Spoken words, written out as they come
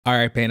All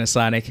right,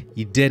 Panasonic,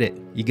 you did it.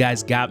 You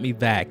guys got me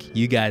back.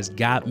 You guys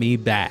got me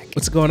back.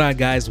 What's going on,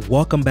 guys?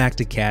 Welcome back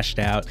to Cashed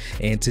Out.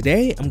 And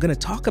today I'm going to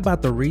talk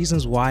about the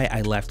reasons why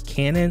I left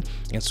Canon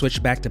and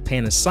switched back to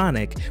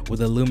Panasonic with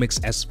the Lumix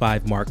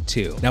S5 Mark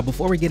II. Now,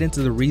 before we get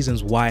into the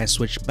reasons why I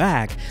switched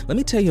back, let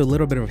me tell you a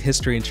little bit of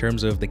history in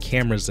terms of the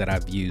cameras that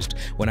I've used.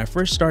 When I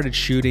first started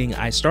shooting,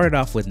 I started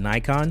off with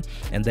Nikon,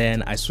 and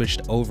then I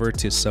switched over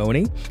to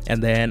Sony,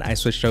 and then I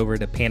switched over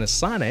to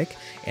Panasonic,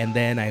 and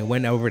then I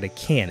went over to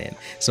Canon.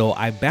 So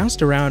I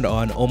bounced around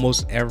on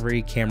almost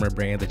every camera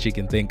brand that you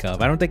can think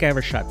of. I don't think I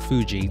ever shot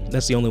Fuji.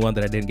 That's the only one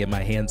that I didn't get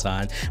my hands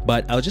on,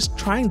 but I was just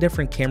trying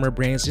different camera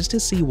brands just to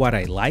see what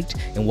I liked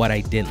and what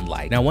I didn't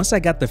like. Now, once I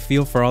got the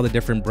feel for all the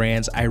different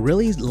brands, I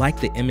really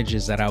liked the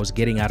images that I was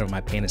getting out of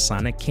my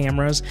Panasonic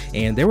cameras,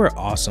 and they were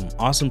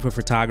awesome for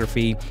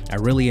photography. I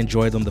really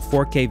enjoyed them. The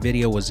 4K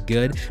video was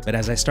good, but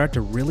as I start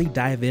to really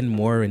dive in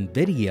more in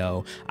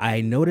video, I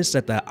noticed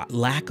that the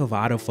lack of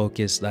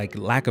autofocus,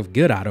 lack of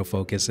good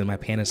autofocus in my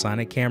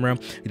Panasonic camera,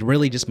 it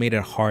really just made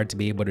it hard to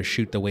be able to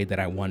shoot the way that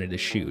I wanted to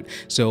shoot.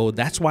 So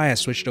that's why I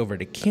switched over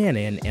to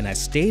Canon, and I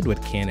stayed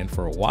with Canon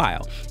for a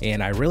while.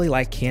 And I really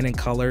like Canon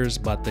colors,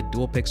 but the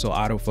dual pixel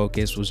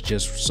autofocus was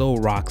just so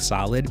rock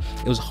solid.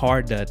 It was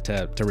hard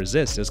to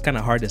resist. It was kind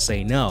of hard to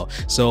say no.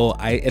 So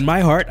in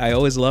my heart, I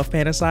always loved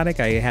Panasonic.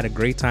 I had a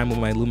great time with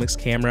my Lumix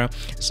camera.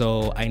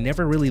 So I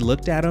never really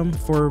looked at them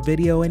for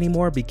video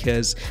anymore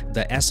because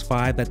the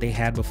S5 that they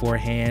had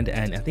beforehand,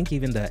 and I think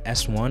even the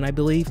S1, I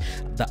believe,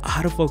 the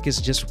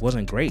autofocus just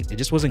wasn't great. It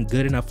just wasn't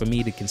good enough for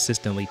me to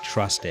consistently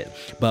trust it.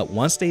 But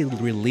once they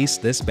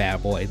released this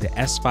bad boy, the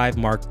S5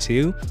 Mark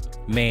II,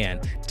 man,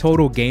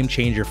 total game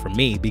changer for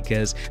me,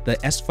 because the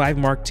S5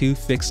 Mark II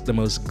fixed the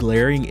most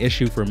glaring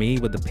issue for me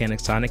with the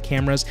Panasonic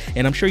cameras,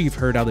 and I'm sure you've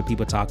heard other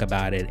people talk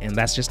about it, and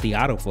that's just the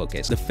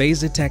autofocus. The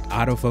phase detect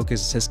autofocus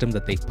system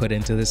that they've put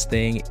into this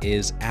thing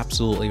is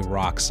absolutely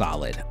rock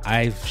solid.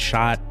 I've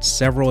shot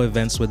several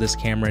events with this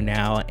camera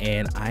now,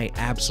 and I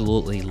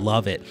absolutely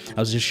love it. I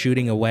was just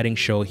shooting a wedding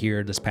show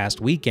here this past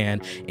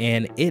weekend,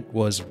 and it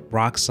was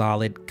rock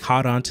solid,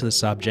 caught on to the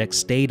subject,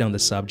 stayed on the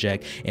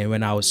subject, and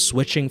when I was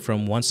switching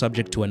from one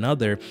subject to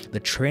another, the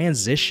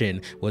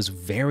transition was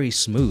very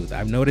smooth.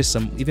 I've noticed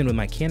even with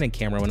my Canon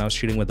camera, when I was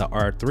shooting with the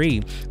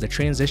R3, the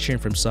transition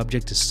from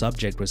subject to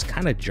subject was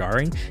kind of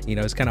jarring. You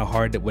know, it's kind of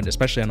hard to,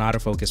 especially on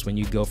autofocus, when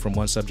you go from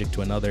one subject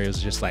to another,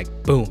 it's just like,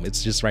 boom,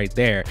 it's just right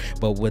there.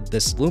 But with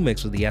this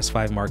Lumix, with the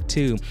S5 Mark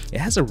II, it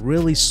has a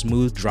really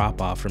smooth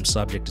drop off from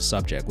subject to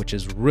subject, which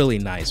is really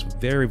nice,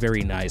 very,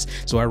 very nice.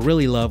 So I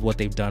really love what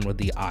they've done with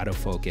the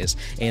autofocus.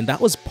 And that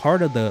was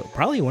part of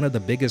probably one of the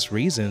biggest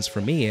reasons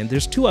for me. And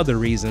there's two other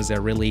reasons that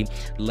really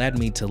led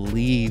me to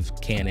leave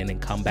Canon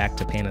and come back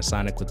to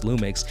Panasonic with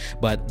Lumix,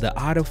 but the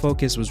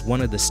autofocus was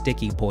one of the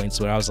sticky points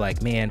where I was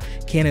like, man,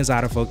 Canon's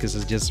autofocus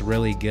is just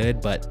really good,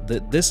 but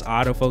this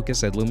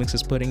autofocus that Lumix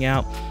is putting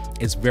out,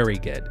 it's very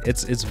good.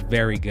 It's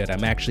very good.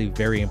 I'm actually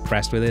very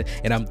impressed with it,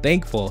 and I'm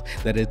thankful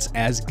that it's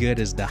as good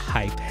as the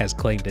hype has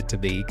claimed it to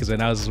be, because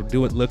when I was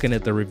looking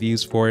at the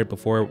reviews for it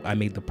before I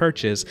made the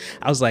purchase,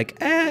 I was like,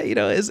 you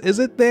know, is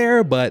it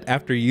there? But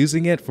after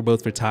using it for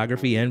both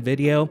photography and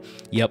video,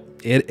 yep,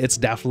 it's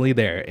definitely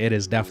there. It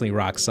is definitely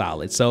rock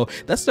solid. So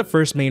that's the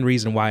first main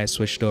reason why I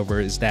switched over,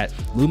 is that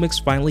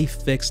Lumix finally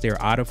fixed their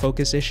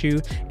autofocus issue,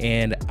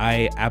 and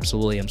I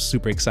absolutely am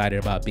super excited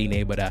about being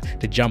able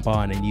to jump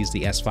on and use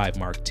the S5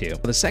 Mark II.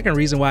 The second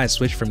reason why I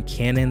switched from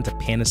Canon to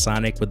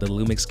Panasonic with the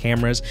Lumix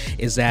cameras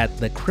is that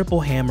the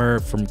cripple hammer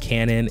from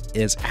Canon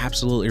is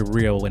absolutely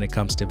real when it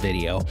comes to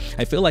video.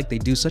 I feel like they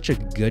do such a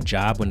good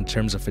job in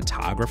terms of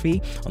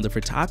photography. On the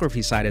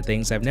photography side of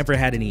things, I've never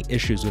had any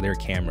issues with their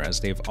cameras.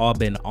 They've all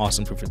been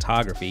awesome for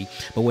photography,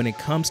 but when it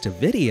comes to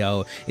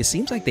video, it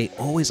seems like they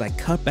always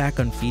cut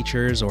back on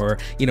features, or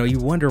you know, you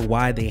wonder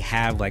why they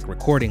have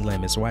recording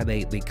limits, why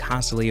they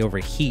constantly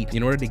overheat.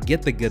 In order to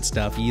get the good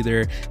stuff, you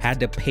either had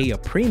to pay a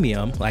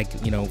premium,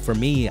 you know, for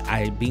me,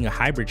 being a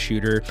hybrid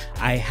shooter,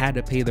 I had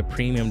to pay the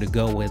premium to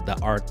go with the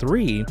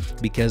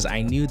R3 because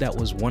I knew that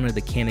was one of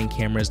the Canon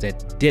cameras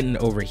that didn't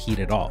overheat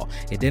at all.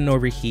 It didn't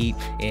overheat,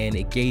 and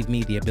it gave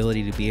me the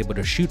ability to be able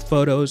to shoot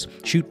photos,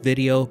 shoot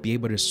video, be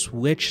able to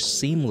switch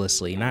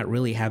seamlessly, not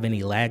really have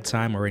any lag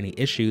time or any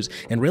issues,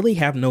 and really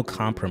have no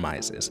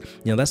compromises.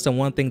 You know, that's the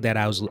one thing that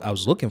I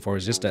was looking for,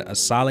 is just a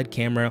solid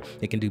camera.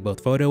 It can do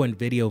both photo and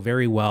video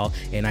very well,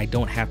 and I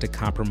don't have to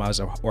compromise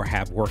or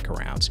have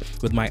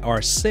workarounds. With my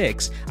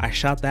R6, I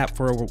shot that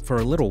for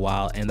a little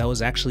while, and that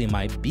was actually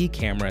my B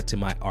camera to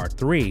my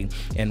R3.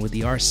 And with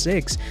the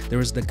R6, there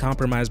was the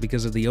compromise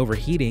because of the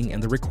overheating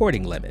and the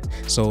recording limit.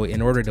 So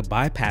in order to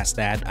bypass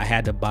that, I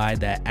had to buy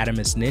the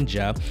Adamas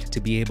Ninja to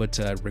be able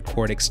to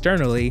record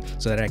externally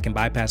so that I can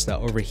bypass the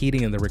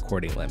overheating and the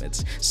recording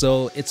limits.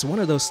 So it's one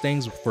of those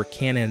things for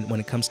Canon when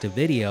it comes to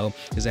video,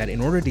 is that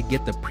in order to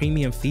get the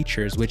premium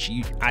features, which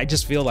I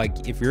just feel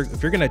like if you're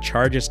gonna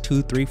charge us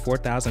 $2,000,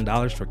 $3,000,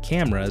 $4,000 for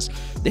cameras,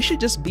 they should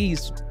just be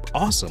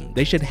awesome.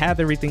 They should have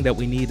everything that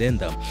we need in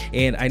them.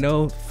 And I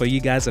know for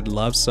you guys that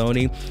love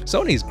Sony,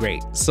 Sony's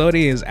great.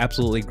 Sony is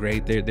absolutely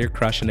great. They're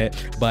crushing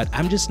it, but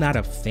I'm just not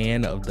a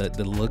fan of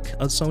the look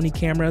of Sony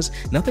cameras.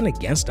 Nothing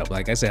against them.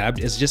 Like I said,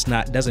 it's just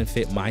doesn't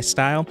fit my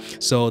style.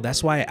 So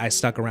that's why I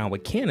stuck around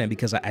with Canon,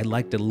 because I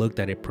like the look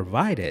that it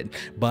provided.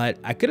 But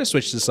I could have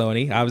switched to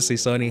Sony. Obviously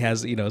Sony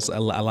has, you know, a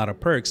lot of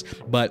perks,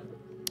 but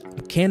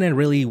Canon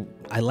really,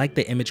 I like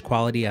the image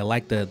quality. I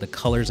like the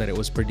colors that it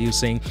was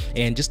producing,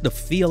 and just the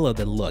feel of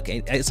the look.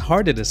 It's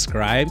hard to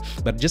describe,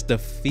 but just the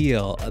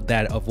feel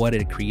of what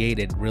it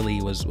created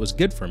really was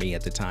good for me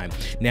at the time.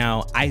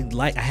 Now, I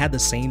had the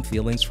same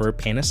feelings for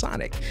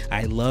Panasonic.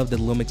 I love the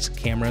Lumix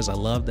cameras. I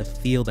love the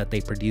feel that they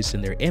produce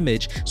in their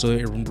image. So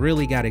it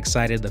really got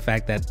excited, the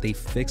fact that they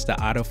fixed the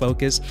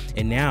autofocus,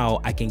 and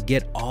now I can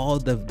get all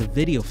the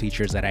video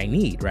features that I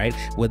need, right?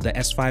 With the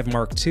S5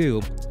 Mark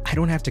II, I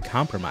don't have to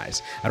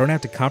compromise. I don't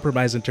have to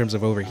compromise in terms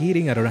of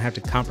overheating. I don't have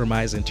to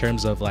compromise in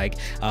terms of like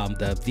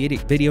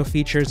the video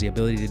features, the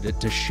ability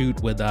to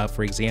shoot with,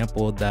 for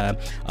example, the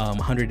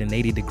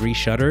 180-degree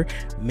shutter.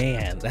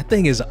 Man, that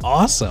thing is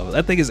awesome.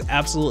 That thing is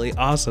absolutely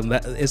awesome.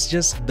 It's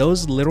just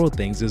those little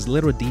things, those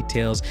little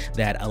details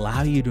that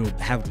allow you to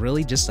have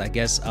really just, I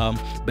guess,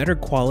 better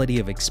quality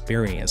of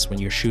experience when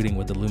you're shooting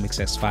with the Lumix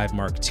S5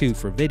 Mark II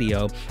for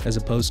video, as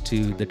opposed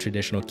to the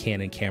traditional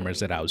Canon cameras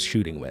that I was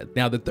shooting with.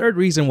 Now, the third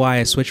reason why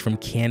I switched from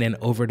Canon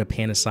over to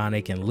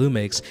Panasonic and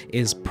Lumix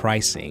is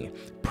pricing.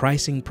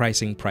 Pricing.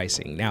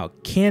 Now,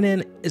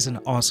 Canon is an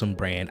awesome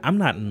brand. I'm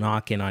not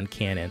knocking on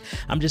Canon.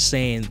 I'm just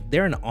saying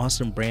they're an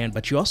awesome brand,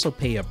 but you also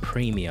pay a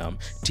premium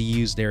to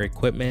use their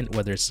equipment,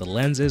 whether it's the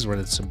lenses,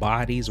 whether it's the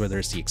bodies, whether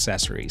it's the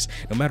accessories.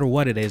 No matter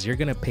what it is, you're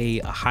gonna pay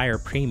a higher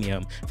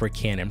premium for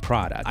Canon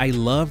product. I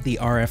love the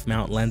RF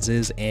mount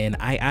lenses, and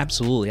I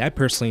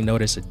personally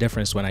notice a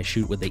difference when I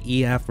shoot with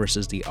the EF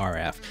versus the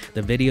RF.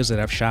 The videos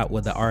that I've shot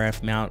with the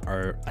RF mount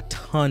are a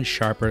ton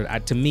sharper.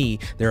 To me,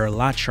 they're a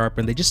lot sharper,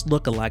 and they just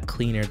look a lot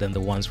cleaner than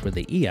the ones for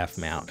the EF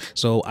mount.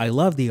 So I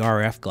love the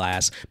RF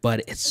glass,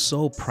 but it's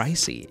so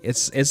pricey.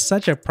 It's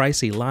such a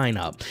pricey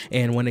lineup.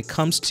 And when it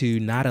comes to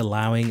not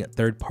allowing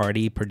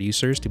third-party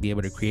producers to be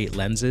able to create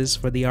lenses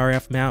for the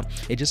RF mount,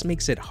 it just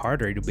makes it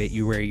harder to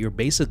be where you're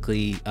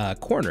basically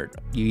cornered.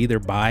 You either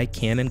buy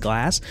Canon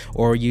glass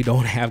or you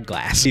don't have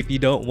glass. If you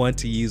don't want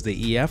to use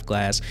the EF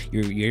glass,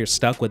 you're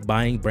stuck with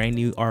buying brand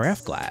new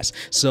RF glass.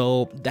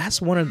 So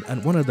that's one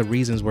of the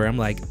reasons where I'm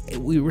like,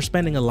 we were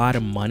spending a lot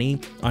of money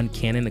on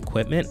Canon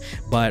equipment,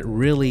 but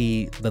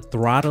really the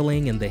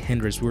throttling and the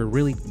hindrance, we're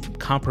really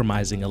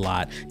compromising a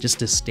lot just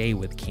to stay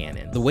with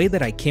Canon. The way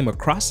that I came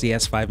across the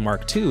S5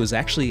 Mark II is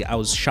actually, I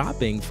was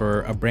shopping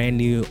for a brand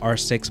new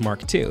R6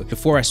 Mark II.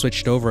 Before I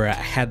switched over, I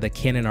had the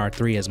Canon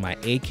R3 as my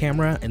A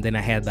camera, and then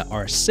I had the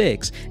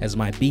R6 as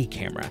my B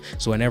camera.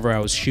 So whenever I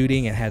was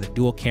shooting and had a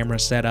dual camera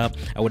setup,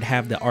 I would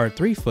have the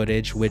R3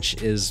 footage,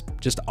 which is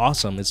just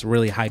awesome. It's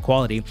really high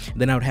quality.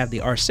 Then I would have the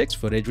R6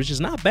 footage, which is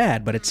not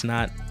bad, but it's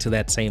not to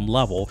that same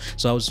level.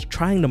 So I was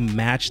trying to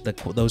match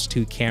those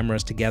two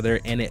cameras together,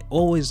 and it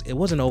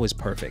wasn't always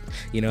perfect.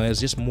 You know, it was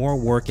just more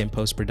work in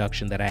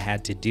post-production that I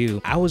had to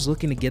do. I was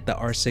looking to get the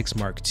R6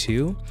 Mark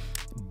II,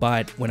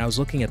 but when I was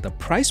looking at the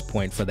price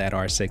point for that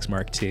R6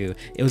 Mark II,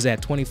 it was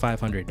at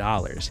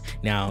 $2,500.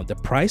 Now, the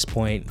price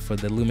point for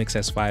the Lumix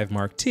S5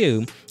 Mark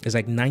II is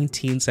like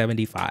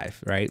 $1,975,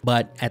 right?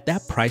 But at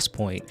that price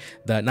point,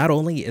 not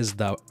only is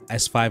the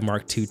S5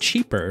 Mark II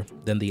cheaper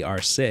than the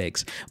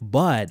R6,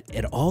 but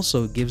it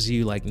also gives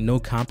you like no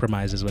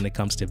compromises when it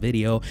comes to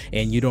video,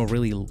 and you don't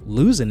really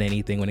lose in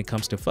anything when it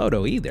comes to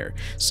photo either.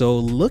 So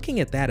looking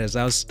at that, as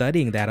I was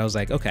studying that, I was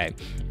like, okay,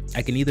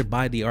 I can either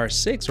buy the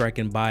R6 or I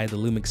can buy the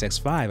Lumix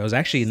S5. I was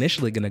actually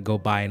initially going to go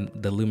buy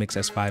the Lumix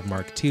S5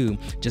 Mark II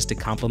just to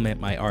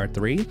complement my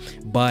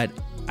R3, but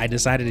I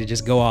decided to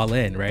just go all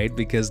in, right?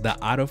 Because the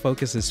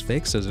autofocus is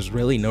fixed, so there's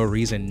really no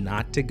reason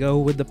not to go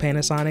with the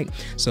Panasonic.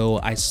 So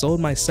I sold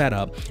my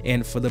setup,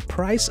 and for the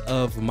price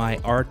of my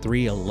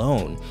R3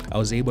 alone, I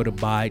was able to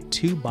buy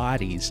 2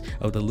 bodies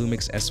of the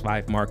Lumix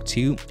S5 Mark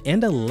II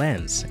and a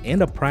lens,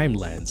 and a prime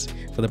lens,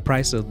 for the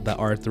price of the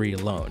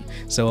R3 alone.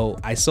 So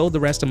I sold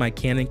the rest of my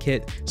Canon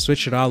kit,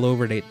 switched it all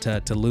over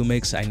to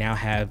Lumix. I now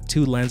have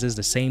 2 lenses,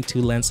 the same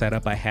 2 lens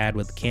setup I had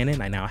with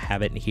Canon. I now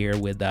have it here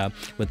with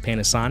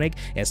Panasonic.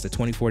 It's the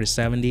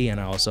 24-70, and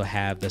I also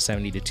have the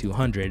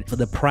 70-200. For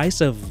the price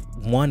of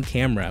one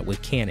camera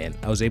with Canon,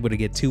 I was able to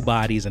get 2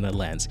 bodies and a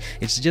lens.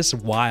 It's just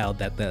wild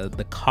that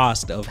the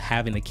cost of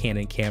having a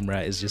Canon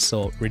camera is just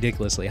so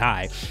ridiculously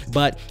high.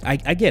 But I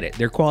get it,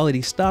 they're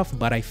quality stuff,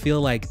 but I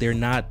feel like they're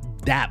not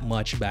that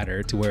much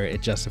better to where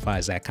it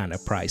justifies that kind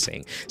of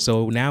pricing.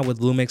 So now with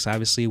Lumix,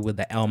 obviously with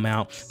the L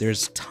mount,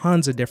 there's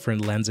tons of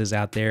different lenses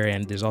out there,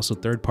 and there's also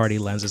third-party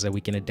lenses that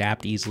we can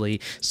adapt easily.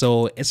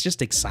 So it's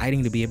just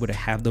exciting to be able to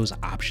have those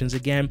options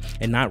again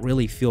and not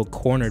really feel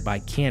cornered by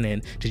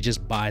Canon to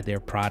just buy their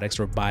products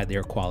or buy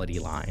their quality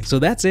line. So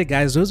that's it,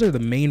 guys. Those are the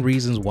main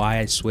reasons why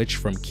I switched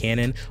from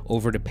Canon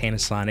over to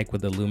Panasonic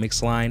with the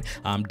Lumix line.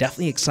 I'm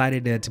definitely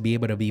excited to be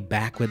able to be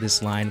back with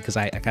this line because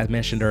like I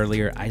mentioned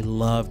earlier, I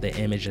love the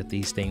image that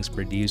these things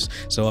produce.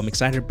 So I'm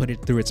excited to put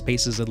it through its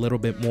paces a little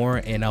bit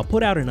more, and I'll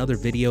put out another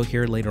video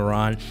here later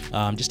on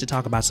just to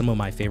talk about some of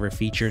my favorite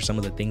features, some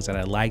of the things that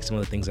I like, some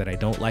of the things that I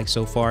don't like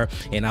so far.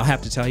 And I'll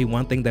have to tell you,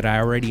 one thing that I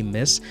already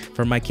miss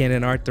from my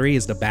Canon R3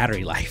 is the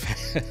battery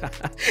life.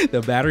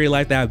 The battery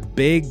life, that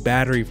big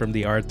battery from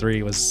the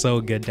R3 was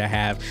so good to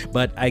have,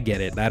 but I get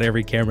it. Not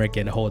every camera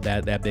can hold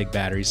that big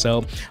battery.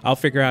 So I'll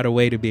figure out a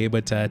way to be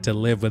able to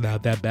live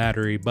without that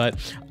battery. But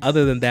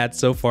other than that,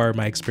 so far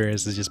my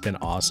experience has just been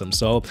awesome.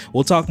 So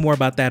we'll talk more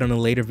about that in a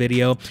later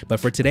video. But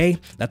for today,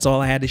 that's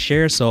all I had to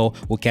share. So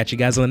we'll catch you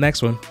guys on the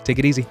next one. Take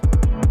it easy.